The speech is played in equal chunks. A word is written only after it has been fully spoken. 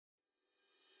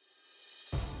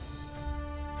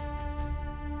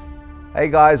Hey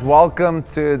guys, welcome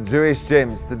to Jewish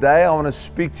Gems. Today I want to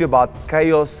speak to you about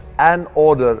chaos and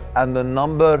order and the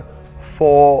number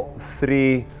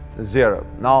 430.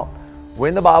 Now,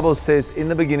 when the Bible says in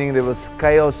the beginning there was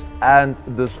chaos and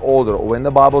disorder, or when the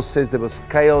Bible says there was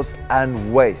chaos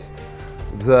and waste,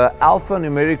 the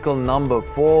alphanumerical number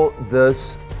for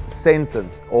this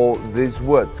sentence or these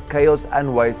words, chaos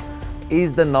and waste,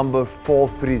 is the number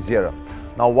 430.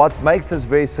 Now, what makes this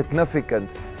very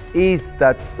significant is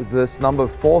that this number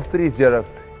 430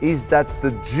 is that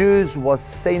the Jews was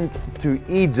sent to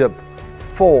Egypt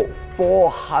for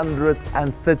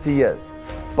 430 years.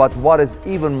 But what is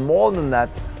even more than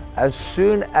that, as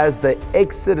soon as they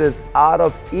exited out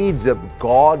of Egypt,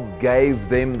 God gave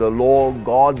them the law,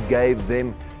 God gave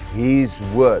them His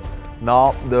word.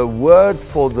 Now, the word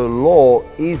for the law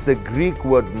is the Greek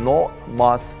word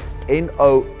nomos,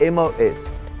 N-O-M-O-S.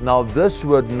 Now, this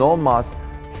word nomos,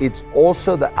 it's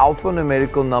also the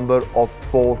alphanumerical number of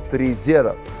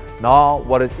 430. Now,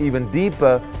 what is even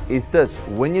deeper is this.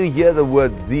 When you hear the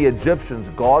word the Egyptians,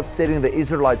 God setting the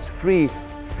Israelites free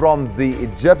from the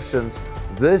Egyptians,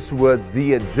 this word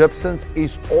the Egyptians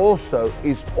is also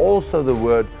the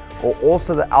word, or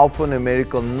also the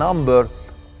alphanumerical number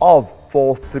of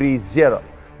 430.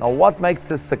 Now, what makes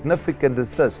this significant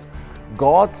is this.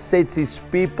 God sets His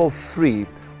people free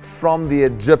from the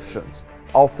Egyptians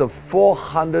after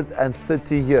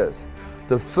 430 years.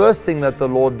 The first thing that the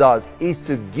Lord does is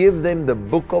to give them the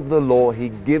book of the law. He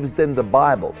gives them the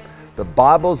Bible. The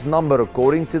Bible's number,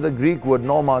 according to the Greek word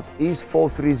nomos, is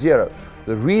 430.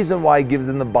 The reason why He gives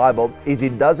them the Bible is He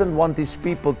doesn't want His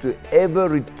people to ever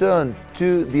return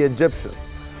to the Egyptians.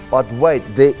 But wait,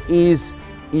 there is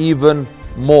even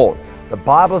more. The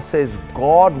Bible says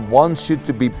God wants you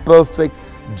to be perfect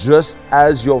just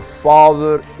as your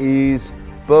Father is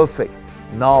perfect.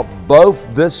 Now, both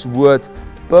this word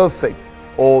perfect,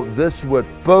 or this word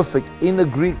perfect in the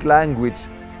Greek language,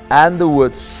 and the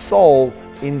word soul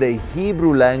in the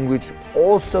Hebrew language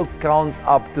also counts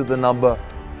up to the number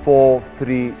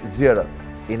 430.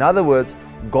 In other words,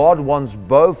 God wants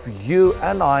both you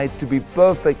and I to be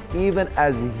perfect even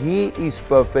as He is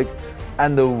perfect,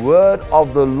 and the word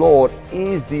of the Lord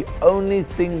is the only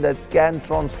thing that can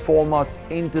transform us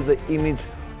into the image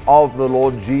of the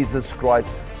Lord Jesus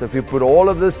Christ. So if you put all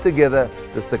of this together,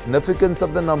 the significance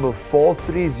of the number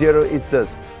 430 is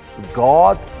this.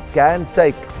 God can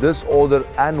take disorder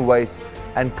and waste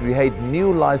and create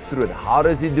new life through it. How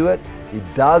does He do it? He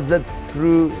does it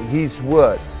through His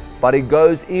word. But He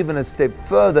goes even a step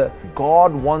further.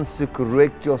 God wants to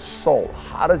correct your soul.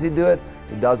 How does He do it?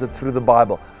 He does it through the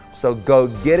Bible. So go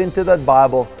get into that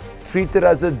Bible, treat it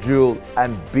as a jewel,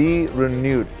 and be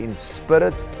renewed in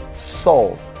spirit,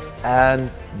 soul, and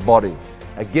body.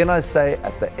 Again, I say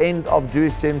at the end of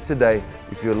Jewish Gems today,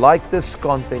 if you like this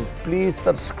content, please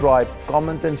subscribe,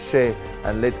 comment and share,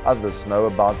 and let others know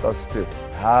about us too.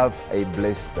 Have a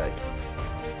blessed day.